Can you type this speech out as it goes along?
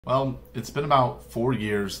Well, it's been about 4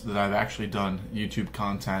 years that I've actually done YouTube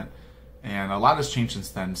content, and a lot has changed since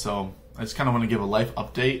then, so I just kind of want to give a life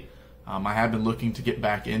update. I have been looking to get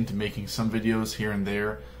back into making some videos here and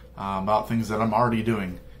there about things that I'm already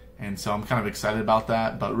doing, and so I'm kind of excited about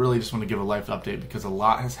that, but really just want to give a life update because a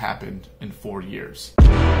lot has happened in 4 years.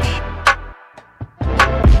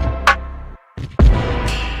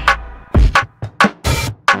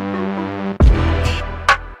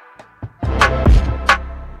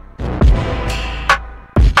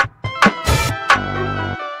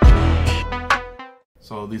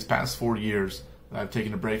 So these past 4 years that I've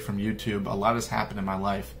taken a break from YouTube, a lot has happened in my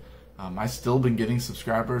life. I've still been getting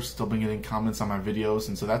subscribers, still been getting comments on my videos,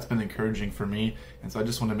 and so that's been encouraging for me. And so I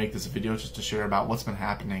just want to make this video just to share about what's been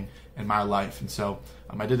happening in my life. And so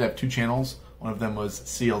I did have 2 channels. One of them was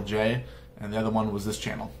CLJ, and the other one was this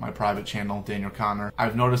channel, my private channel, Daniel Connor.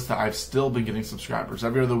 I've noticed that I've still been getting subscribers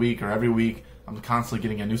every other week or every week. I'm constantly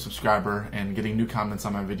getting a new subscriber and getting new comments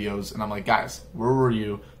on my videos. And I'm like, guys, where were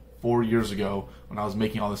you 4 years ago when I was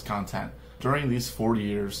making all this content? During these 4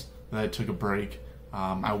 years that I took a break,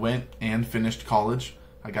 I went and finished college.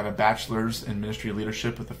 I got a bachelor's in ministry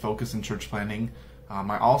leadership with a focus in church planting.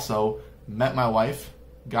 I also met my wife,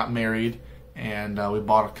 got married, and we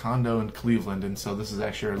bought a condo in Cleveland. And so this is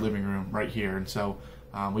actually our living room right here. And so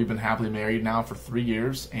we've been happily married now for 3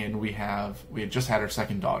 years, and we had just had our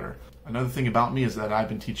second daughter. Another thing about me is that I've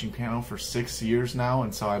been teaching piano for 6 years now,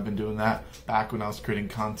 and so I've been doing that back when I was creating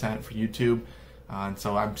content for YouTube. And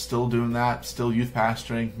so I'm still doing that, still youth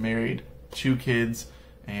pastoring, married, 2 kids,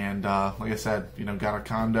 and like I said, got a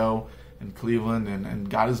condo in Cleveland, and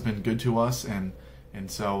God has been good to us, and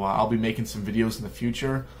so I'll be making some videos in the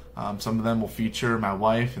future. Some of them will feature my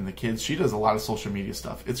wife and the kids. She does a lot of social media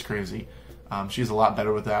stuff. It's crazy. She's a lot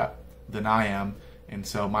better with that than I am. And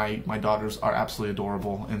so my daughters are absolutely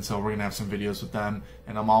adorable, and so we're going to have some videos with them.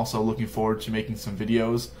 And I'm also looking forward to making some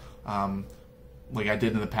videos like I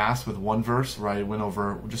did in the past with one verse, where I went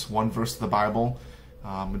over just one verse of the Bible.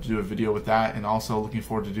 I'm going to do a video with that, and also looking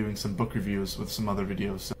forward to doing some book reviews with some other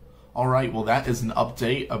videos. So, alright, well, that is an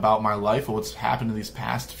update about my life, or what's happened in these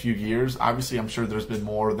past few years. Obviously, I'm sure there's been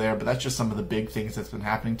more there, but that's just some of the big things that's been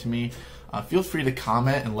happening to me. Feel free to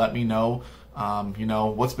comment and let me know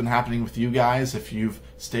what's been happening with you guys, if you've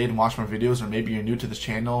stayed and watched my videos, or maybe you're new to this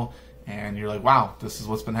channel and you're like, wow, this is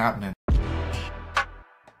what's been happening.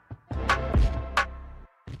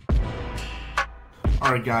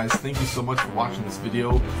 Alright guys, thank you so much for watching this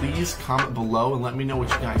video. Please comment below and let me know what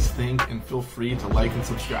you guys think, and feel free to like and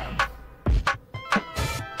subscribe.